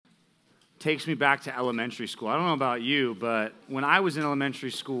takes me back to elementary school. I don't know about you, but when I was in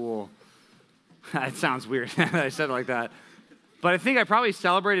elementary school, it sounds weird that I said it like that, but I think I probably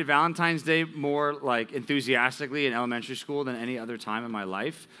celebrated Valentine's Day more like enthusiastically in elementary school than any other time in my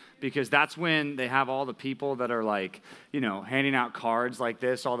life, because that's when they have all the people that are like, handing out cards like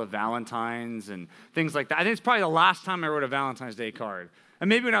this, all the Valentines and things like that. I think it's probably the last time I wrote a Valentine's Day card. And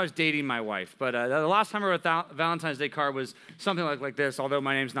maybe when I was dating my wife, but the last time I wrote a Valentine's Day card was something like this, although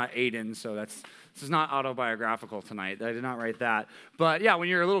my name's not Aiden, so this is not autobiographical tonight. I did not write that. But yeah, when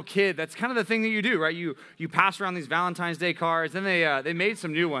you're a little kid, that's kind of the thing that you do, right? You pass around these Valentine's Day cards. Then they made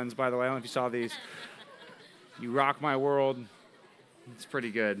some new ones, by the way. I don't know if you saw these. You rock my world. It's pretty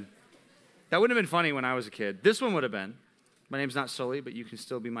good. That wouldn't have been funny when I was a kid. This one would have been. My name's not Sully, but you can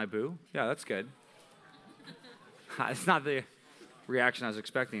still be my boo. Yeah, that's good. It's not the reaction I was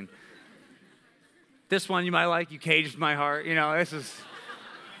expecting. This one you might like. You caged my heart.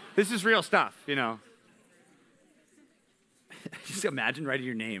 This is real stuff. Just imagine writing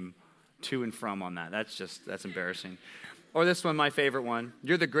your name to and from on that. That's embarrassing. Or this one, my favorite one.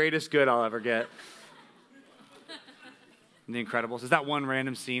 You're the greatest good I'll ever get. The Incredibles. Is that one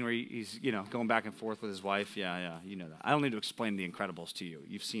random scene where he's, going back and forth with his wife? Yeah, you know that. I don't need to explain The Incredibles to you.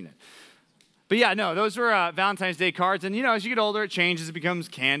 You've seen it. But yeah, no, those were Valentine's Day cards. And, as you get older, it changes. It becomes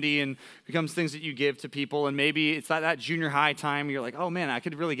candy and becomes things that you give to people. And maybe it's that junior high time. You're like, oh, man, I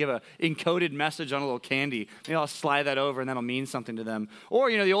could really give a encoded message on a little candy. Maybe I'll slide that over and that'll mean something to them.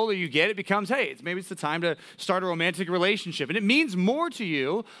 Or, the older you get, it becomes, hey, maybe it's the time to start a romantic relationship. And it means more to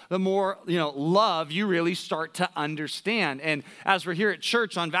you the more, love you really start to understand. And as we're here at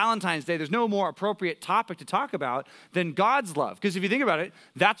church on Valentine's Day, there's no more appropriate topic to talk about than God's love. Because if you think about it,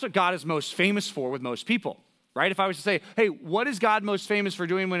 that's what God is most famous for with most people, right? If I was to say, hey, what is God most famous for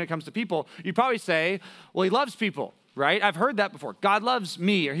doing when it comes to people? You'd probably say, well, he loves people, right? I've heard that before. God loves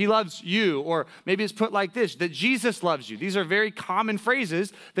me, or he loves you, or maybe it's put like this, that Jesus loves you. These are very common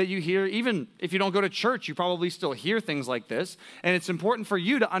phrases that you hear. Even if you don't go to church, you probably still hear things like this. And it's important for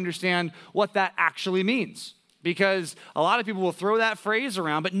you to understand what that actually means. Because a lot of people will throw that phrase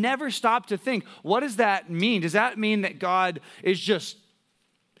around, but never stop to think, what does that mean? Does that mean that God is just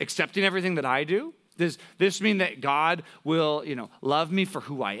accepting everything that I do? Does this mean that God will, love me for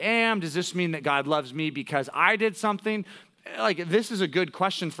who I am? Does this mean that God loves me because I did something? This is a good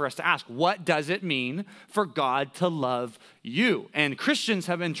question for us to ask. What does it mean for God to love you? And Christians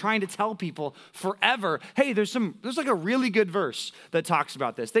have been trying to tell people forever, hey, there's like a really good verse that talks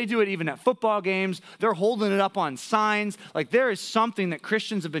about this. They do it even at football games. They're holding it up on signs. There is something that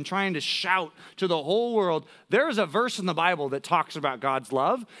Christians have been trying to shout to the whole world. There is a verse in the Bible that talks about God's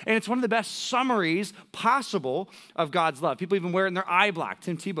love, and it's one of the best summaries possible of God's love. People even wear it in their eye black.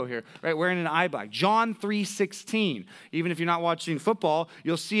 Tim Tebow here, right, wearing an eye black. John 3:16. Even if you're not watching football,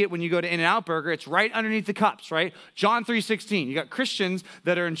 you'll see it when you go to In-N-Out Burger. It's right underneath the cups, right? John 3:16. You got Christians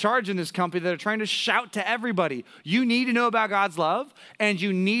that are in charge in this company that are trying to shout to everybody. You need to know about God's love, and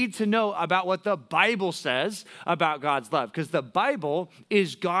you need to know about what the Bible says about God's love, because the Bible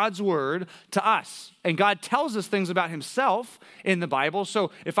is God's word to us. And God tells us things about himself in the Bible.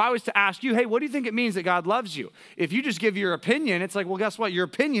 So if I was to ask you, hey, what do you think it means that God loves you? If you just give your opinion, it's like, well, guess what? Your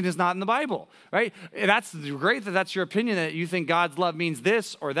opinion is not in the Bible, right? That's great that that's your opinion, that you think God's love means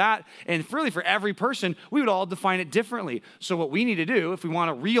this or that. And really for every person, we would all define it differently. So what we need to do, if we want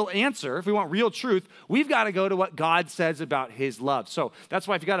a real answer, if we want real truth, we've got to go to what God says about his love. So that's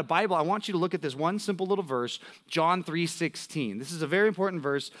why if you got a Bible, I want you to look at this one simple little verse, John 3:16. This is a very important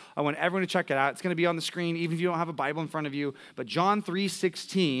verse. I want everyone to check it out. It's going to be on the screen, even if you don't have a Bible in front of you. But John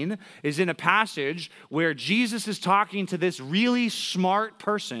 3:16 is in a passage where Jesus is talking to this really smart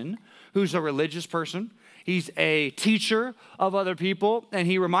person who's a religious person. He's a teacher of other people, and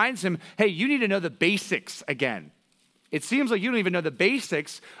he reminds him, hey, you need to know the basics again. It seems like you don't even know the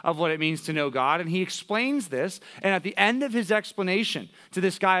basics of what it means to know God. And he explains this. And at the end of his explanation to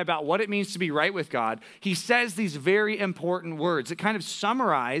this guy about what it means to be right with God, he says these very important words that kind of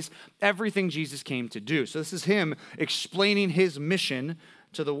summarize everything Jesus came to do. So this is him explaining his mission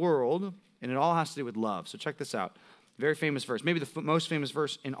to the world. And it all has to do with love. So check this out. Very famous verse, maybe the most famous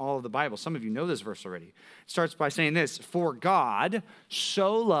verse in all of the Bible. Some of you know this verse already. It starts by saying this: for God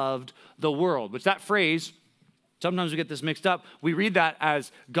so loved the world, which that phrase, sometimes we get this mixed up. We read that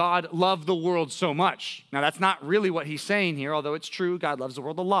as God loved the world so much. Now, that's not really what he's saying here, although it's true. God loves the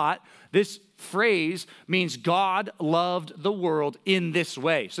world a lot. This phrase means God loved the world in this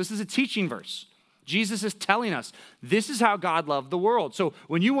way. So this is a teaching verse. Jesus is telling us this is how God loved the world. So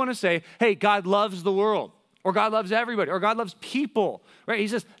when you want to say, hey, God loves the world, or God loves everybody, or God loves people, right? He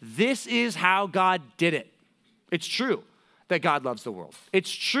says, this is how God did it. It's true. that God loves the world.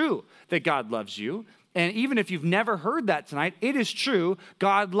 It's true that God loves you. And even if you've never heard that tonight, it is true.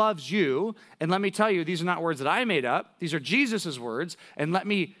 God loves you. And let me tell you, these are not words that I made up. These are Jesus' words. And let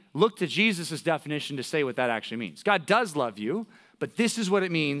me look to Jesus' definition to say what that actually means. God does love you, but this is what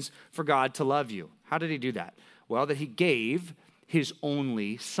it means for God to love you. How did he do that? Well, that he gave his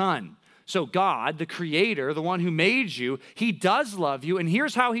only son. So God, the creator, the one who made you, he does love you. And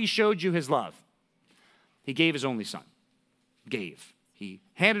here's how he showed you his love. He gave his only son. He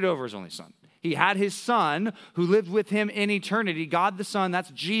handed over his only son. He had his son who lived with him in eternity. God the Son, that's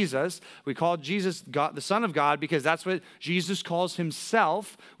Jesus. We call Jesus God, the Son of God, because that's what Jesus calls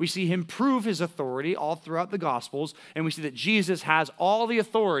himself. We see him prove his authority all throughout the Gospels, and we see that Jesus has all the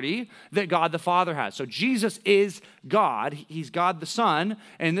authority that God the Father has. So Jesus is God. He's God the Son,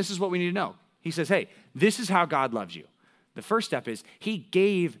 and this is what we need to know. He says, hey, this is how God loves you. The first step is he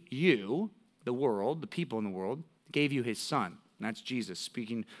gave you, the world, the people in the world, gave you his son. And that's Jesus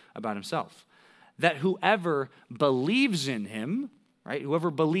speaking about himself. That whoever believes in him, right? Whoever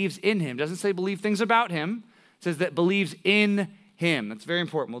believes in him, doesn't say believe things about him. It says that believes in him. That's very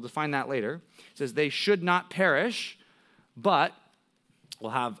important. We'll define that later. It says they should not perish, but will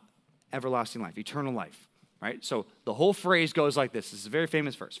have everlasting life, eternal life, right? So the whole phrase goes like this. This is a very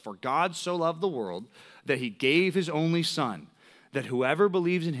famous verse. For God so loved the world that he gave his only son, that whoever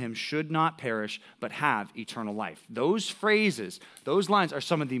believes in him should not perish, but have eternal life. Those phrases, those lines are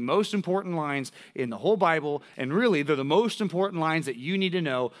some of the most important lines in the whole Bible, and really they're the most important lines that you need to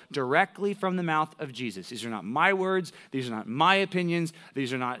know directly from the mouth of Jesus. These are not my words. These are not my opinions.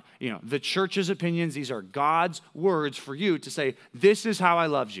 These are not, the church's opinions. These are God's words for you to say, this is how I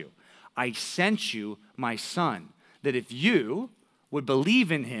loved you. I sent you my son, that if you would believe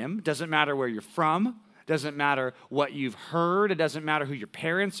in him, doesn't matter where you're from, doesn't matter what you've heard. It doesn't matter who your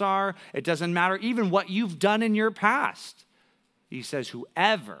parents are. It doesn't matter even what you've done in your past. He says,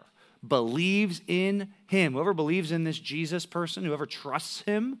 whoever believes in him, whoever believes in this Jesus person, whoever trusts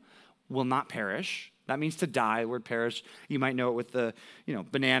him will not perish. That means to die. The word perish, you might know it with the,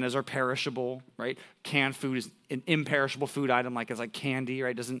 bananas are perishable, right? Canned food is an imperishable food item, like it's like candy, right?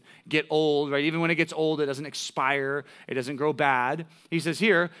 It doesn't get old, right? Even when it gets old, it doesn't expire. It doesn't grow bad. He says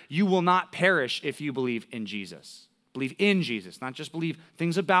here, you will not perish if you believe in Jesus. Believe in Jesus, not just believe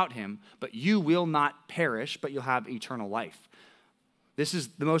things about him, but you will not perish, but you'll have eternal life. This is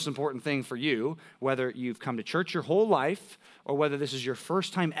the most important thing for you, whether you've come to church your whole life or whether this is your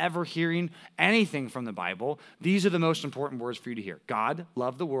first time ever hearing anything from the Bible. These are the most important words for you to hear. God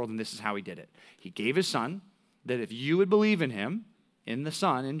loved the world, and this is how he did it. He gave his son, that if you would believe in him, in the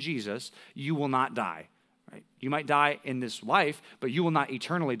Son, in Jesus, you will not die. Right? You might die in this life, but you will not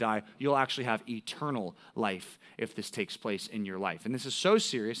eternally die. You'll actually have eternal life if this takes place in your life. And this is so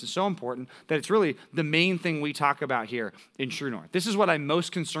serious and so important that it's really the main thing we talk about here in True North. This is what I'm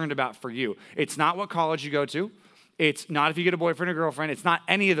most concerned about for you. It's not what college you go to. It's not if you get a boyfriend or girlfriend. It's not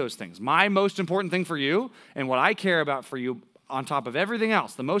any of those things. My most important thing for you and what I care about for you on top of everything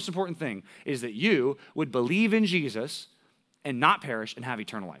else, the most important thing is that you would believe in Jesus and not perish and have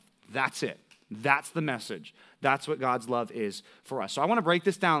eternal life. That's it. That's the message. That's what God's love is for us. So I want to break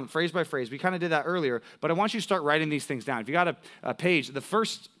this down phrase by phrase. We kind of did that earlier, but I want you to start writing these things down. If you got a page, the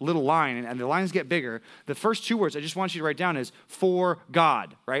first little line, and the lines get bigger, the first two words I just want you to write down is for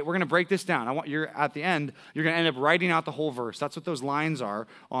God, right? We're going to break this down. At the end, you're going to end up writing out the whole verse. That's what those lines are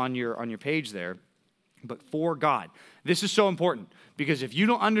on your page there. But for God. This is so important because if you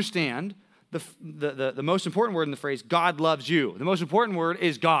don't understand the most important word in the phrase, God loves you, the most important word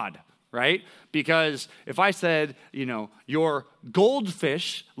is God. Right? Because if I said, your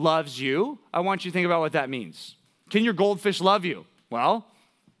goldfish loves you, I want you to think about what that means. Can your goldfish love you? Well,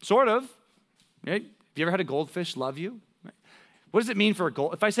 sort of. Right? Have you ever had a goldfish love you? Right? What does it mean for a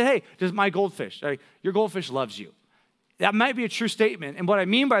gold? If I say, hey, does my goldfish, your goldfish loves you. That might be a true statement. And what I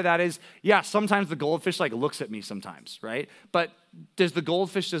mean by that is, yeah, sometimes the goldfish looks at me sometimes, right? But does the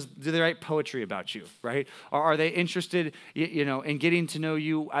goldfish, do they write poetry about you, right? Or are they interested, in getting to know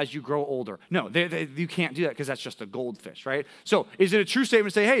you as you grow older? No, you can't do that because that's just a goldfish, right? So is it a true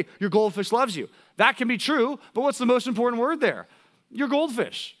statement to say, hey, your goldfish loves you? That can be true, but what's the most important word there? Your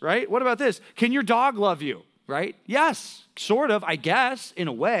goldfish, right? What about this? Can your dog love you, right? Yes, sort of, I guess, in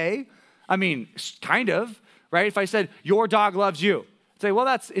a way. I mean, kind of. Right? If I said, your dog loves you, say,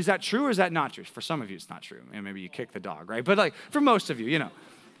 well, is that true or is that not true? For some of you, it's not true. And maybe you kick the dog, right? But for most of you,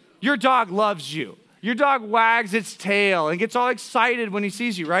 your dog loves you. Your dog wags its tail and gets all excited when he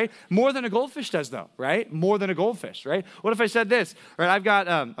sees you, right? More than a goldfish does, though, right? More than a goldfish, right? What if I said this, right? I've got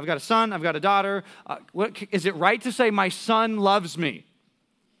a son, I've got a daughter. Is it right to say my son loves me?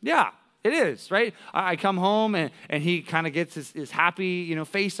 Yeah, It is, right? I come home and he kind of gets his happy,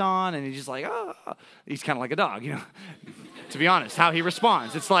 face on, and he's just like, oh, he's kind of like a dog, to be honest, how he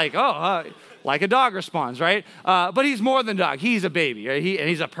responds. It's like, like a dog responds, right? But he's more than a dog. He's a baby, right? And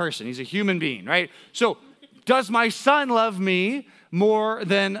he's a person. He's a human being, right? So does my son love me more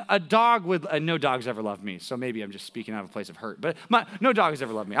than a dog would? No dogs ever loved me, so maybe I'm just speaking out of a place of hurt. But no dog has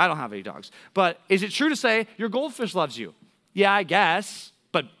ever loved me. I don't have any dogs. But is it true to say your goldfish loves you? Yeah, I guess.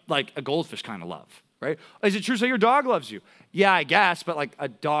 But like a goldfish kind of love, right? Is it true to say your dog loves you? Yeah, I guess, but like a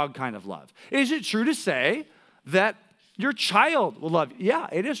dog kind of love. Is it true to say that your child will love you? Yeah,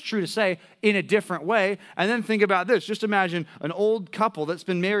 it is true to say in a different way. And then think about this. Just imagine an old couple that's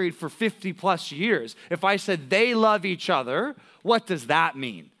been married for 50 plus years. If I said they love each other, what does that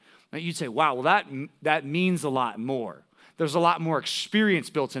mean? Now you'd say, wow, well, that means a lot more. There's a lot more experience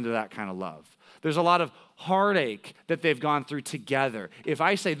built into that kind of love. There's a lot of heartache that they've gone through together. If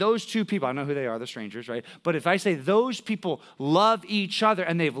I say those two people, I don't know who they are, they're strangers, right? But if I say those people love each other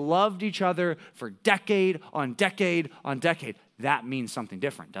and they've loved each other for decade on decade on decade, that means something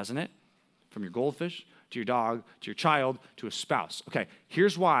different, doesn't it? From your goldfish to your dog to your child to a spouse. Okay,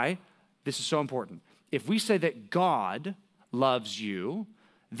 here's why this is so important. If we say that God loves you,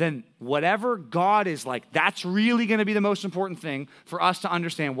 then whatever God is like, that's really going to be the most important thing for us to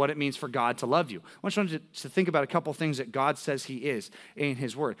understand what it means for God to love you. I want you to think about a couple things that God says he is in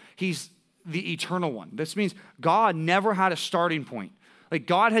his word. He's the eternal one. This means God never had a starting point. Like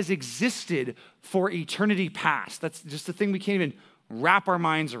God has existed for eternity past. That's just the thing we can't even wrap our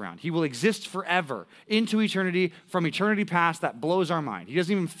minds around. He will exist forever into eternity, from eternity past. That blows our mind. He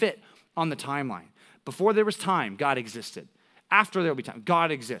doesn't even fit on the timeline. Before there was time, God existed. After there will be time, God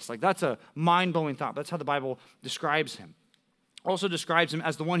exists. Like that's a mind-blowing thought. That's how the Bible describes him. Also describes him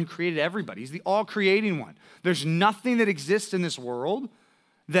as the one who created everybody. He's the all-creating one. There's nothing that exists in this world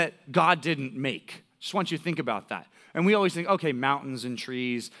that God didn't make. Just want you to think about that. And we always think, okay, mountains and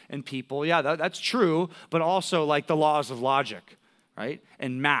trees and people. Yeah, that's true, but also like the laws of logic, right?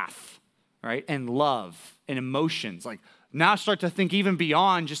 And math, right? And love and emotions. Like now start to think even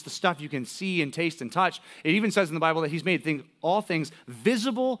beyond just the stuff you can see and taste and touch. It even says in the Bible that he's made all things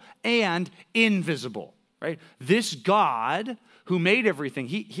visible and invisible, right? This God who made everything,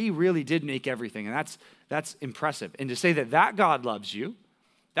 he really did make everything, and that's impressive. And to say that God loves you,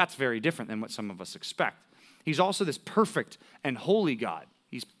 that's very different than what some of us expect. He's also this perfect and holy God.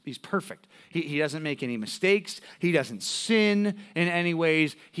 He's perfect. He doesn't make any mistakes. He doesn't sin in any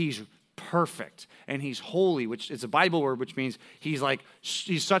ways. He's perfect, and he's holy, which is a Bible word, which means he's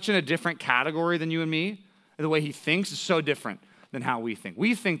such in a different category than you and me. The way he thinks is so different than how we think.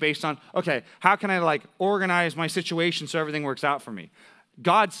 We think based on, okay, how can I organize my situation so everything works out for me?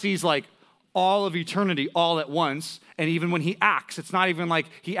 God sees all of eternity all at once, and even when he acts, it's not even like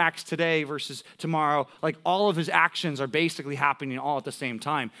he acts today versus tomorrow. All of his actions are basically happening all at the same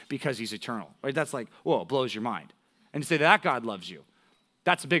time because he's eternal, right? That's whoa, it blows your mind. And to say that God loves you,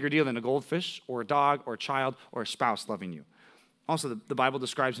 that's a bigger deal than a goldfish or a dog or a child or a spouse loving you. Also, the Bible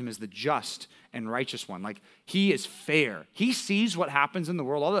describes him as the just and righteous one. He is fair. He sees what happens in the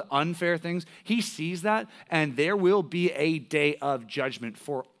world, all the unfair things. He sees that, and there will be a day of judgment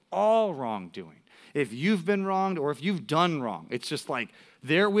for all wrongdoing. If you've been wronged or if you've done wrong, it's just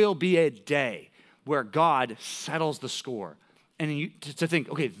there will be a day where God settles the score. And to think,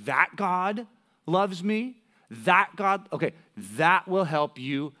 okay, that God loves me, that God, okay, that will help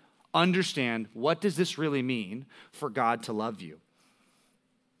you understand what does this really mean for God to love you.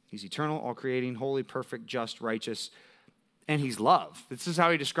 He's eternal, all-creating, holy, perfect, just, righteous, and he's love. This is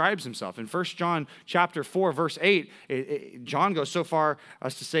how he describes himself. In 1 John chapter 4, verse 8, John goes so far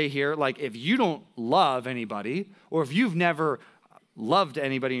as to say here, if you don't love anybody, or if you've never loved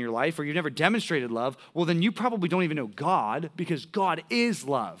anybody in your life, or you've never demonstrated love, well, then you probably don't even know God, because God is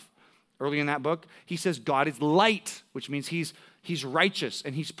love. Early in that book, he says God is light, which means he's righteous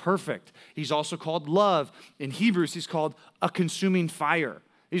and he's perfect. He's also called love. In Hebrews, he's called a consuming fire.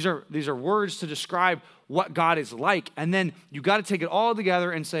 These are words to describe what God is like. And then you got to take it all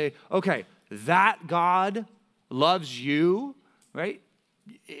together and say, okay, that God loves you, right?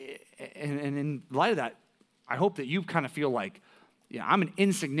 And in light of that, I hope that you kind of feel I'm an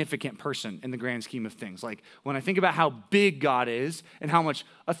insignificant person in the grand scheme of things. When I think about how big God is and how much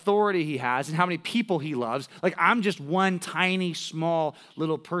authority he has and how many people he loves, I'm just one tiny, small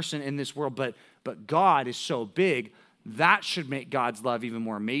little person in this world, but God is so big, that should make God's love even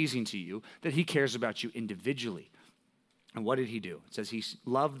more amazing to you, that he cares about you individually. And what did he do? It says he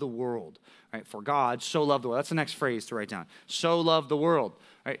loved the world, right? For God so loved the world. That's the next phrase to write down. So loved the world,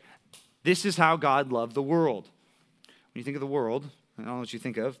 right? This is how God loved the world. When you think of the world, I don't know what you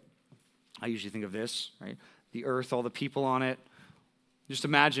think of. I usually think of this, right? The earth, all the people on it. Just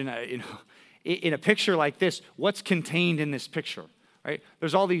imagine, in a picture like this, what's contained in this picture, right?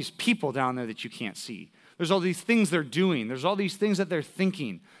 There's all these people down there that you can't see. There's all these things they're doing. There's all these things that they're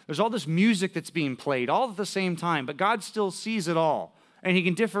thinking. There's all this music that's being played all at the same time, but God still sees it all, and he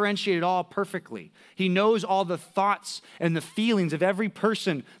can differentiate it all perfectly. He knows all the thoughts and the feelings of every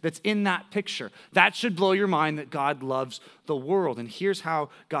person that's in that picture. That should blow your mind that God loves the world, and here's how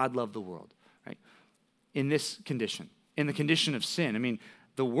God loved the world, right? In this condition, in the condition of sin. I mean,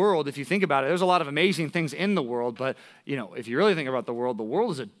 the world, if you think about it, there's a lot of amazing things in the world, but if you really think about the world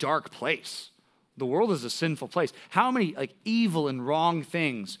is a dark place. The world is a sinful place. How many evil and wrong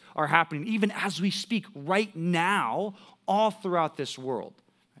things are happening even as we speak right now all throughout this world?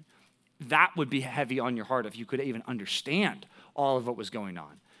 That would be heavy on your heart if you could even understand all of what was going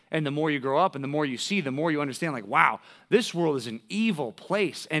on. And the more you grow up and the more you see, the more you understand, wow, this world is an evil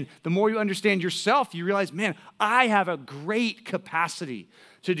place. And the more you understand yourself, you realize, man, I have a great capacity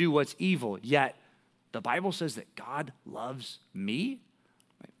to do what's evil. Yet the Bible says that God loves me.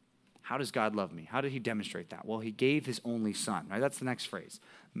 How does God love me? How did he demonstrate that? Well, he gave his only son, right? That's the next phrase,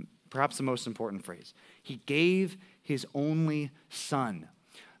 perhaps the most important phrase. He gave his only son.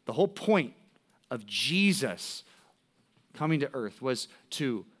 The whole point of Jesus coming to earth was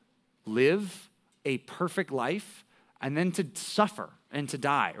to live a perfect life and then to suffer and to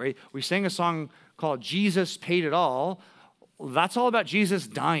die, right? We sang a song called Jesus Paid It All. That's all about Jesus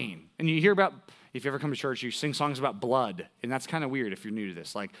dying. And you hear about, if you ever come to church, you sing songs about blood, and that's kind of weird if you're new to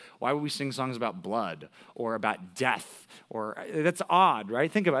this. Why would we sing songs about blood or about death? That's odd,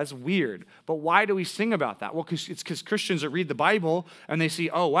 right? Think about it. It's weird. But why do we sing about that? Well, it's because Christians that read the Bible and they see,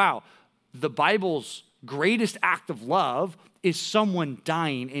 oh, wow, the Bible's greatest act of love is someone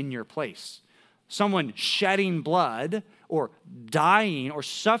dying in your place, someone shedding blood or dying or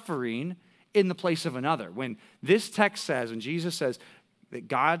suffering in the place of another. When this text says, and Jesus says that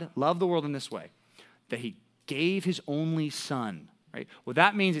God loved the world in this way, that he gave his only son, right? What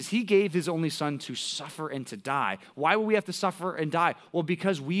that means is he gave his only son to suffer and to die. Why would we have to suffer and die? Well,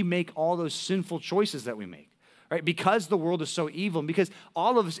 because we make all those sinful choices that we make, right? Because the world is so evil, and because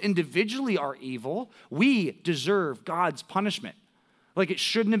all of us individually are evil, we deserve God's punishment. It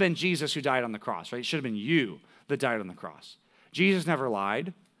shouldn't have been Jesus who died on the cross, right? It should have been you that died on the cross. Jesus never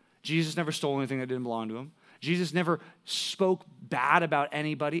lied. Jesus never stole anything that didn't belong to him. Jesus never spoke bad about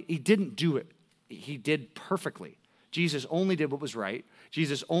anybody. He didn't do it. He did perfectly. Jesus only did what was right.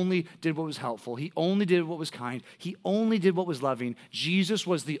 Jesus only did what was helpful. He only did what was kind. He only did what was loving. Jesus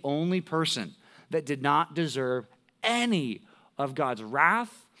was the only person that did not deserve any of God's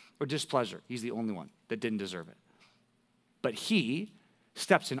wrath or displeasure. He's the only one that didn't deserve it. But he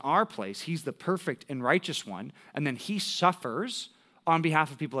steps in our place. He's the perfect and righteous one. And then he suffers on behalf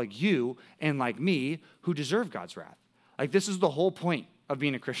of people like you and like me who deserve God's wrath. This is the whole point of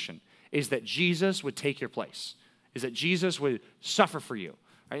being a Christian, is that Jesus would take your place, is that Jesus would suffer for you,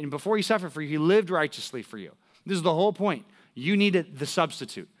 right? And before he suffered for you, he lived righteously for you. This is the whole point. You needed the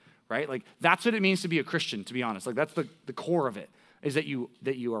substitute, right? That's what it means to be a Christian, to be honest. That's the core of it, is that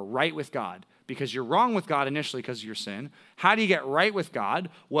you are right with God, because you're wrong with God initially because of your sin. How do you get right with God?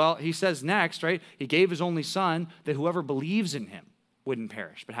 Well, he says next, right? He gave his only son that whoever believes in him wouldn't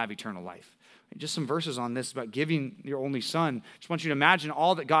perish, but have eternal life. Just some verses on this about giving your only son. Just want you to imagine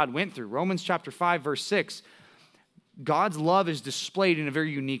all that God went through. Romans chapter 5, verse 6. God's love is displayed in a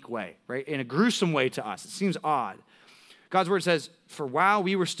very unique way, right? In a gruesome way to us. It seems odd. God's word says, for while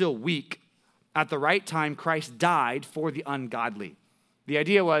we were still weak, at the right time, Christ died for the ungodly. The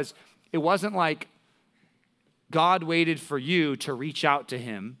idea was, it wasn't like God waited for you to reach out to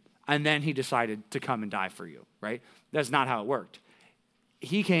him and then he decided to come and die for you, right? That's not how it worked.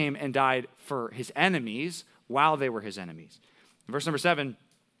 He came and died for his enemies while they were his enemies. Verse number 7,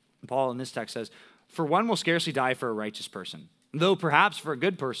 Paul in this text says, for one will scarcely die for a righteous person, though perhaps for a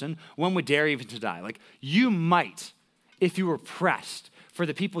good person, one would dare even to die. You might, if you were pressed for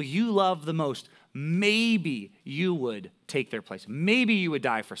the people you love the most, maybe you would take their place. Maybe you would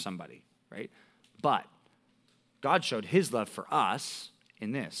die for somebody, right? But God showed his love for us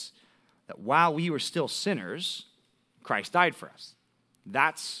in this, that while we were still sinners, Christ died for us.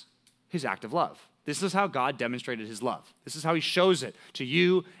 That's his act of love. This is how God demonstrated his love. This is how he shows it to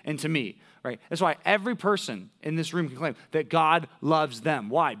you and to me, right? That's why every person in this room can claim that God loves them.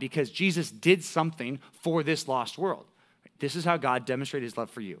 Why? Because Jesus did something for this lost world. This is how God demonstrated his love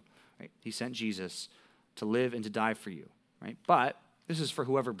for you, right? He sent Jesus to live and to die for you, right? But this is for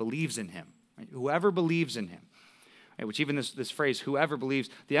whoever believes in him, right? Whoever believes in him. which even this phrase, whoever believes,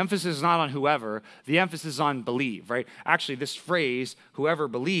 the emphasis is not on whoever, the emphasis is on believe, right? Actually, this phrase, whoever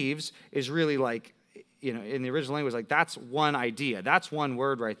believes, is really like, in the original language, like that's one idea. That's one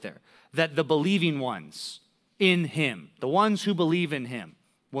word right there. That the believing ones in him, the ones who believe in him,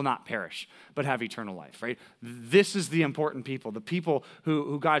 will not perish, but have eternal life, right? This is the important people, the people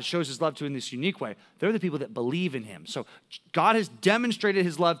who God shows his love to in this unique way. They're the people that believe in him. So God has demonstrated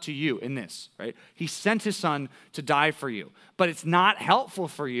his love to you in this, right? He sent his son to die for you. But it's not helpful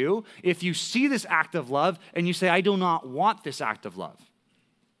for you if you see this act of love and you say, I do not want this act of love.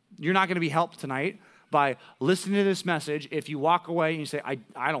 You're not going to be helped tonight by listening to this message if you walk away and you say,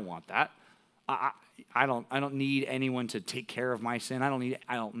 I don't want that. I don't need anyone to take care of my sin. I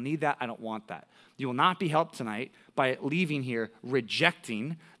don't need that. I don't want that. You will not be helped tonight by leaving here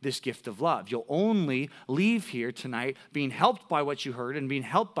rejecting this gift of love. You'll only leave here tonight being helped by what you heard and being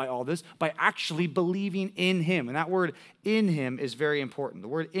helped by all this by actually believing in him. And that word in him is very important. The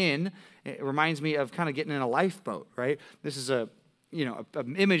word in, it reminds me of kind of getting in a lifeboat, right? This is an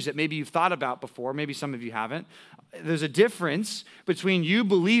image that maybe you've thought about before. Maybe some of you haven't. There's a difference between you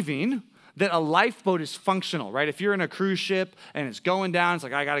believing that a lifeboat is functional, right? If you're in a cruise ship and it's going down, it's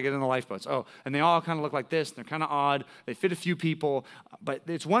like, I got to get in the lifeboats. Oh, and they all kind of look like this, and they're kind of odd. They fit a few people. But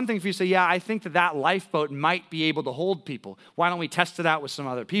it's one thing for you to say, yeah, I think that lifeboat might be able to hold people. Why don't we test it out with some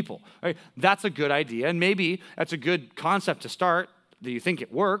other people, right? That's a good idea, and maybe that's a good concept to start. Do you think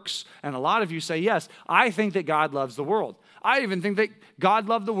it works? And a lot of you say, yes, I think that God loves the world. I even think that God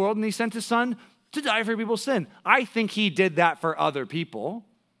loved the world and he sent his son to die for people's sin. I think he did that for other people.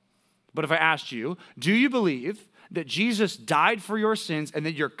 But if I asked you, do you believe that Jesus died for your sins and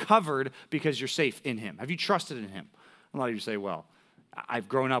that you're covered because you're safe in him? Have you trusted in him? A lot of you say, well, I've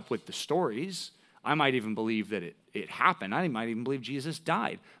grown up with the stories. I might even believe that it happened. I might even believe Jesus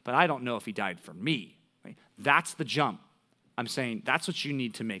died, but I don't know if he died for me. Right? That's the jump. I'm saying that's what you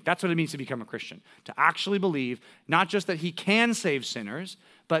need to make. That's what it means to become a Christian, to actually believe not just that he can save sinners,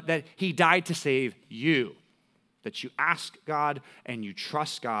 but that he died to save you. That you ask God and you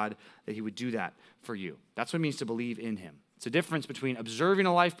trust God that he would do that for you. That's what it means to believe in him. It's a difference between observing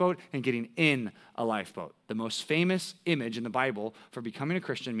a lifeboat and getting in a lifeboat. The most famous image in the Bible for becoming a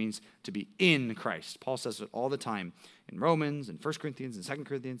Christian means to be in Christ. Paul says it all the time in Romans and 1 Corinthians and 2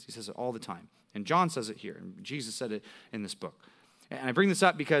 Corinthians. He says it all the time. And John says it here. And Jesus said it in this book. And I bring this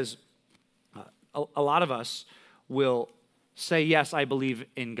up because a lot of us will say, yes, I believe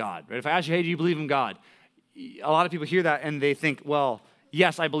in God. Right? If I ask you, hey, do you believe in God? A lot of people hear that and they think, well,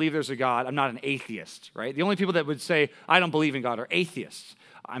 yes, I believe there's a God. I'm not an atheist, right? The only people that would say, I don't believe in God are atheists.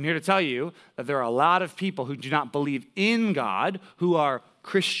 I'm here to tell you that there are a lot of people who do not believe in God who are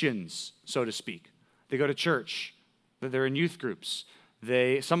Christians, so to speak. They go to church. They're in youth groups.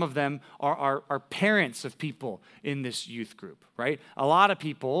 Some of them are parents of people in this youth group, right? A lot of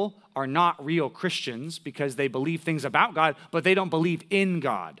people are not real Christians because they believe things about God, but they don't believe in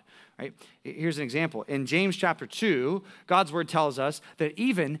God. Right? Here's an example. In James chapter 2, God's word tells us that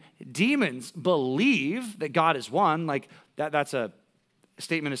even demons believe that God is one. Like that's a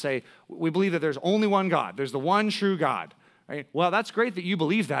statement to say, we believe that there's only one God. There's the one true God. Right? Well, that's great that you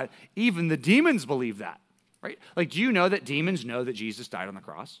believe that. Even the demons believe that. Right? Like, do you know that demons know that Jesus died on the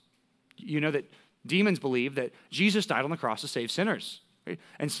cross? You know that demons believe that Jesus died on the cross to save sinners. Right?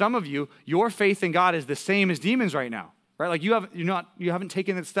 And some of you, your faith in God is the same as demons right now. Right? Like you haven't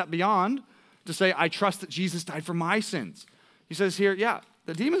taken that step beyond to say, I trust that Jesus died for my sins. He says here, yeah,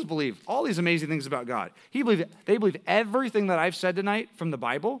 the demons believe all these amazing things about God. They believe everything that I've said tonight from the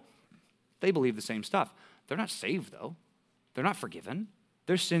Bible. They believe the same stuff. They're not saved, though. They're not forgiven.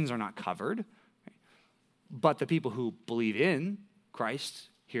 Their sins are not covered. Right? But the people who believe in Christ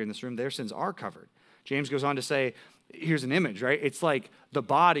here in this room, their sins are covered. James goes on to say, here's an image, right? It's like the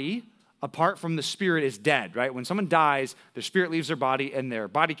body apart from the spirit is dead, right? When someone dies, their spirit leaves their body and their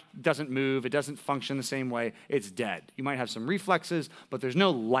body doesn't move. It doesn't function the same way. It's dead. You might have some reflexes, but there's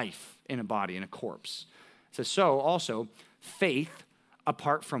no life in a body, in a corpse. It says, so also, faith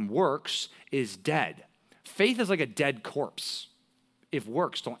apart from works is dead. Faith is like a dead corpse if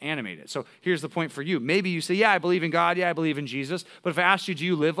works don't animate it. So here's the point for you. Maybe you say, yeah, I believe in God. Yeah, I believe in Jesus. But if I asked you, do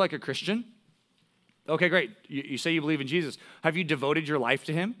you live like a Christian? Okay, great. You say you believe in Jesus. Have you devoted your life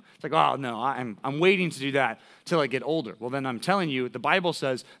to him? It's like, oh, no, I'm waiting to do that till I get older. Well, then I'm telling you, the Bible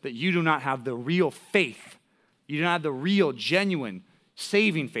says that you do not have the real faith. You do not have the real, genuine,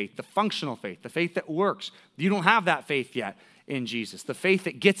 saving faith, the functional faith, the faith that works. You don't have that faith yet in Jesus, the faith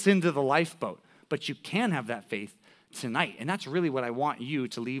that gets into the lifeboat. But you can have that faith tonight. And that's really what I want you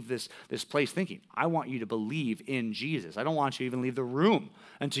to leave this place thinking. I want you to believe in Jesus. I don't want you to even leave the room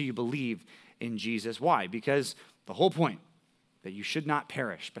until you believe in Jesus. Why? Because The whole point, that you should not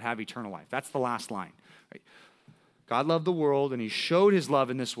perish, but have eternal life. That's the last line. Right? God loved the world, and he showed his love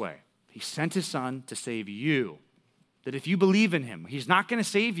in this way. He sent his son to save you. That if you believe in him, he's not going to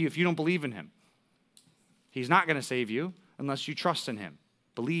save you if you don't believe in him. He's not going to save you unless you trust in him.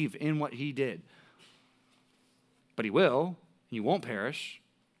 Believe in what he did. But he will, and you won't perish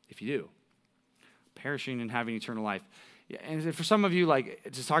if you do. Perishing and having eternal life. And for some of you, like,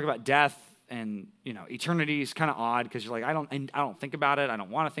 to talk about death and, eternity is kind of odd because you're like, I don't think about it. I don't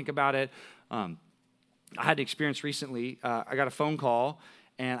want to think about it. I had an experience recently. I got a phone call,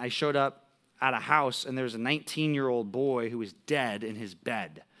 and I showed up at a house, and there's a 19-year-old boy who was dead in his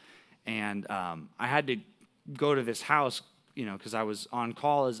bed. And I had to go to this house, because I was on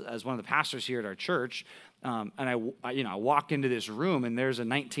call as one of the pastors here at our church. And I walk into this room, and there's a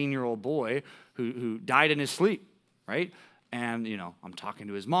 19-year-old boy who died in his sleep, right? And, I'm talking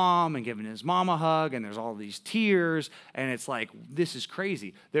to his mom and giving his mom a hug, and there's all these tears, and it's like, this is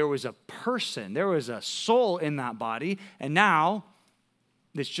crazy. There was a person, there was a soul in that body, and now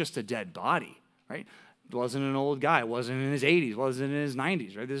it's just a dead body, right? It wasn't an old guy. It wasn't in his 80s. It wasn't in his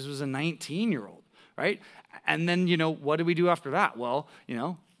 90s, right? This was a 19-year-old, right? And then, what did we do after that? Well,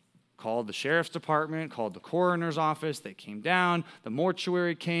 called the sheriff's department, called the coroner's office. They came down. The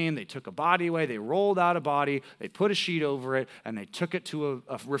mortuary came. They took a body away. They rolled out a body. They put a sheet over it, and they took it to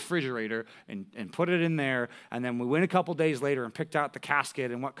a refrigerator and put it in there. And then we went a couple days later and picked out the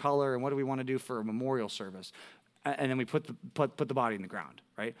casket and what color and what do we want to do for a memorial service. And then we put the body in the ground,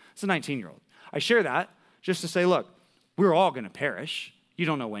 right? It's a 19-year-old. I share that just to say, look, we're all going to perish. You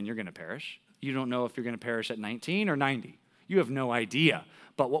don't know when you're going to perish. You don't know if you're going to perish at 19 or 90. You have no idea.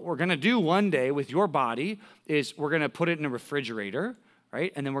 But what we're going to do one day with your body is we're going to put it in a refrigerator,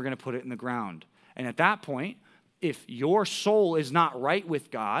 right? And then we're going to put it in the ground. And at that point, if your soul is not right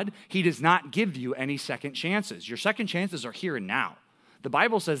with God, he does not give you any second chances. Your second chances are here and now. The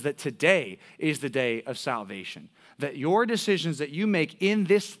Bible says that today is the day of salvation, that your decisions that you make in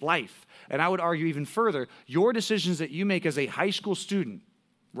this life, and I would argue even further, your decisions that you make as a high school student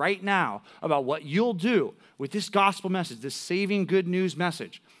right now about what you'll do with this gospel message, this saving good news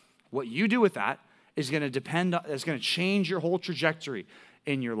message, what you do with that is going to change your whole trajectory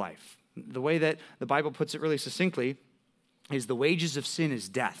in your life. The way that the Bible puts it really succinctly is the wages of sin is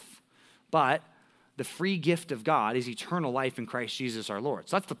death, but the free gift of God is eternal life in Christ Jesus our Lord.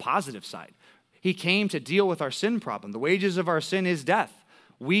 So that's the positive side. He came to deal with our sin problem. The wages of our sin is death.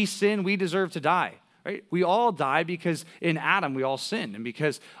 We sin, we deserve to die. Right? We all die because in Adam we all sinned, and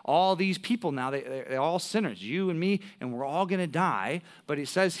because all these people now, they're all sinners, you and me, and we're all going to die. But it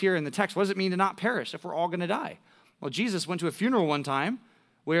says here in the text, what does it mean to not perish if we're all going to die? Well, Jesus went to a funeral one time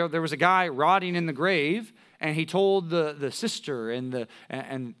where there was a guy rotting in the grave, and he told the sister and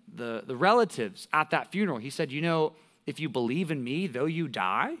the relatives at that funeral, he said, if you believe in me, though you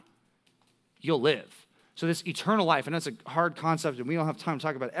die, you'll live. So this eternal life, and that's a hard concept, and we don't have time to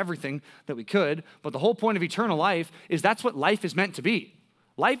talk about everything that we could, but the whole point of eternal life is that's what life is meant to be.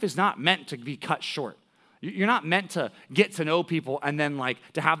 Life is not meant to be cut short. You're not meant to get to know people and then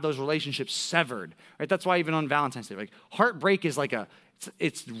to have those relationships severed, right? That's why even on Valentine's Day, heartbreak is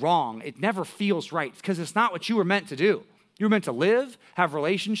it's wrong. It never feels right because it's not what you were meant to do. You were meant to live, have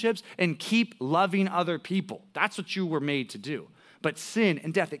relationships, and keep loving other people. That's what you were made to do. But sin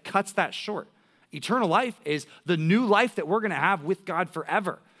and death, it cuts that short. Eternal life is the new life that we're going to have with God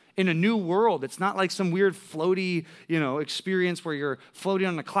forever in a new world. It's not like some weird floaty, experience where you're floating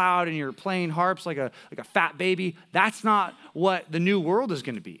on a cloud and you're playing harps like a fat baby. That's not what the new world is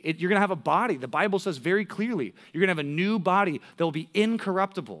going to be. You're going to have a body. The Bible says very clearly, you're going to have a new body that will be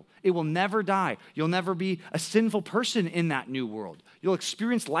incorruptible. It will never die. You'll never be a sinful person in that new world. You'll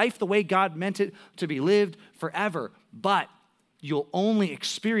experience life the way God meant it to be lived forever. But you'll only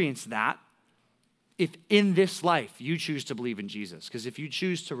experience that if in this life you choose to believe in Jesus. Because if you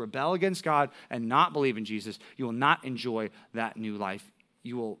choose to rebel against God and not believe in Jesus, you will not enjoy that new life.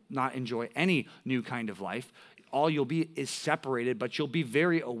 You will not enjoy any new kind of life. All you'll be is separated, but you'll be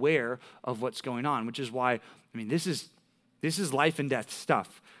very aware of what's going on, which is why, this is life and death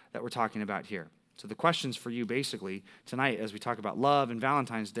stuff that we're talking about here. So the questions for you basically tonight as we talk about love and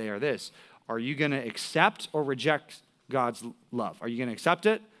Valentine's Day are this. Are you going to accept or reject God's love? Are you going to accept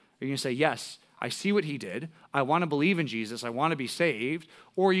it? Are you going to say, yes, I see what he did. I want to believe in Jesus. I want to be saved.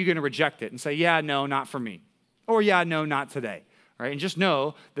 Or are you going to reject it and say, yeah, no, not for me. Or yeah, no, not today. Right? And just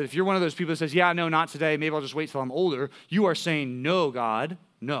know that if you're one of those people that says, yeah, no, not today, maybe I'll just wait till I'm older, you are saying, no, God,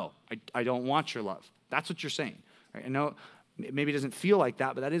 no, I don't want your love. That's what you're saying. Right? And no, maybe it doesn't feel like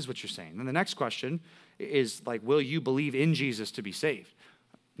that, but that is what you're saying. And the next question is will you believe in Jesus to be saved?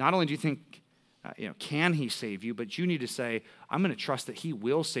 Not only do you think can he save you? But you need to say, I'm going to trust that he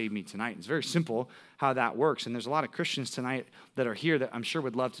will save me tonight. It's very simple how that works. And there's a lot of Christians tonight that are here that I'm sure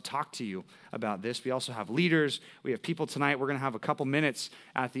would love to talk to you about this. We also have leaders. We have people tonight. We're going to have a couple minutes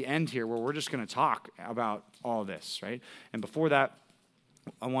at the end here where we're just going to talk about all this, right? And before that,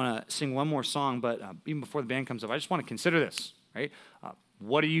 I want to sing one more song, but even before the band comes up, I just want to consider this, right?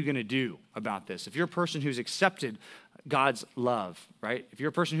 What are you going to do about this? If you're a person who's accepted God's love, right? If you're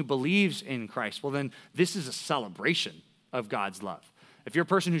a person who believes in Christ, well, then this is a celebration of God's love. If you're a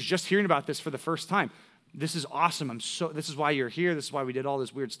person who's just hearing about this for the first time, this is awesome. This is why you're here. This is why we did all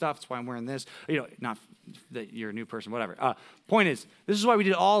this weird stuff. That's why I'm wearing this. Not that you're a new person, whatever. Point is, this is why we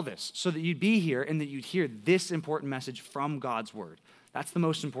did all this, so that you'd be here and that you'd hear this important message from God's word. That's the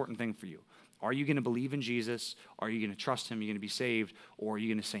most important thing for you. Are you going to believe in Jesus? Are you going to trust him? Are you going to be saved? Or are you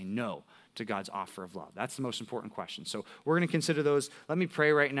going to say no to God's offer of love? That's the most important question. So we're going to consider those. Let me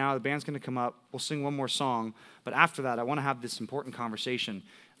pray right now. The band's going to come up. We'll sing one more song. But after that, I want to have this important conversation.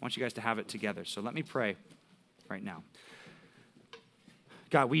 I want you guys to have it together. So let me pray right now.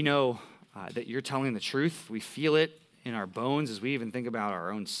 God, we know that you're telling the truth. We feel it in our bones as we even think about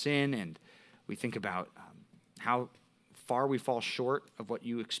our own sin, and we think about how far we fall short of what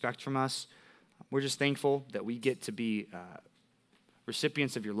you expect from us. We're just thankful that we get to be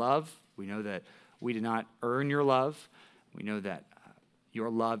recipients of your love. We know that we did not earn your love. We know that your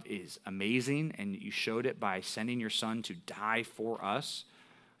love is amazing, and you showed it by sending your son to die for us.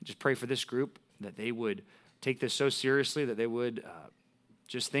 I just pray for this group that they would take this so seriously, that they would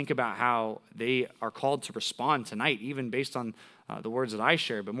just think about how they are called to respond tonight, even based on the words that I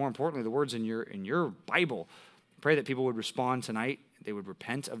shared, but more importantly, the words in your Bible. Pray that people would respond tonight. They would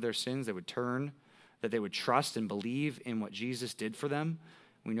repent of their sins. They would turn, that they would trust and believe in what Jesus did for them.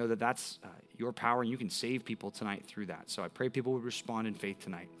 We know that that's your power, and you can save people tonight through that. So I pray people would respond in faith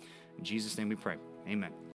tonight. In Jesus' name we pray. Amen.